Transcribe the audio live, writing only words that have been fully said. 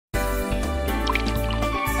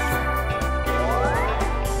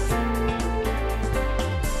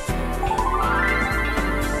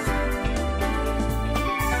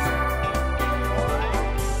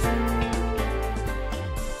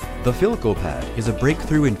The Filcopad is a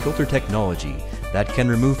breakthrough in filter technology that can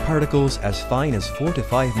remove particles as fine as 4 to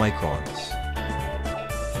 5 microns.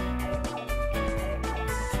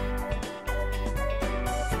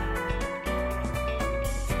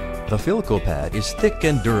 The Filcopad is thick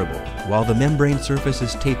and durable, while the membrane surface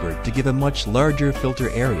is tapered to give a much larger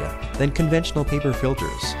filter area than conventional paper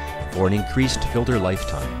filters for an increased filter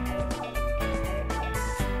lifetime.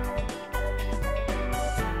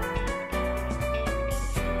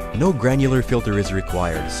 No granular filter is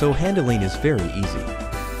required, so handling is very easy.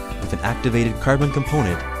 With an activated carbon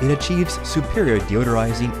component, it achieves superior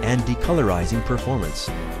deodorizing and decolorizing performance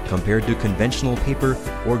compared to conventional paper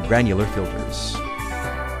or granular filters.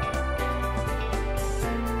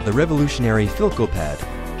 The revolutionary Filcopad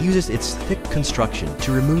uses its thick construction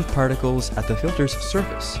to remove particles at the filter's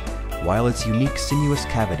surface, while its unique sinuous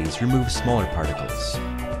cavities remove smaller particles.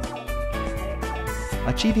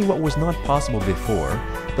 Achieving what was not possible before,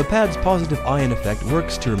 the pad's positive ion effect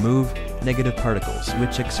works to remove negative particles,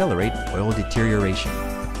 which accelerate oil deterioration.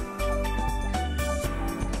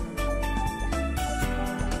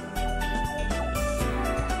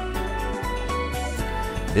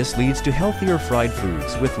 This leads to healthier fried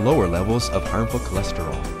foods with lower levels of harmful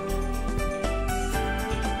cholesterol.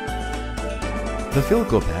 The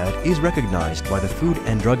Filcopad is recognized by the Food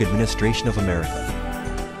and Drug Administration of America.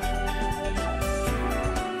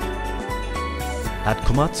 At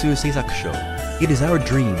Komatsu Seisakusho, it is our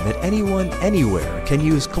dream that anyone, anywhere can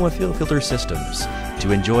use Komatsu filter systems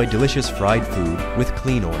to enjoy delicious fried food with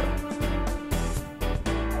clean oil.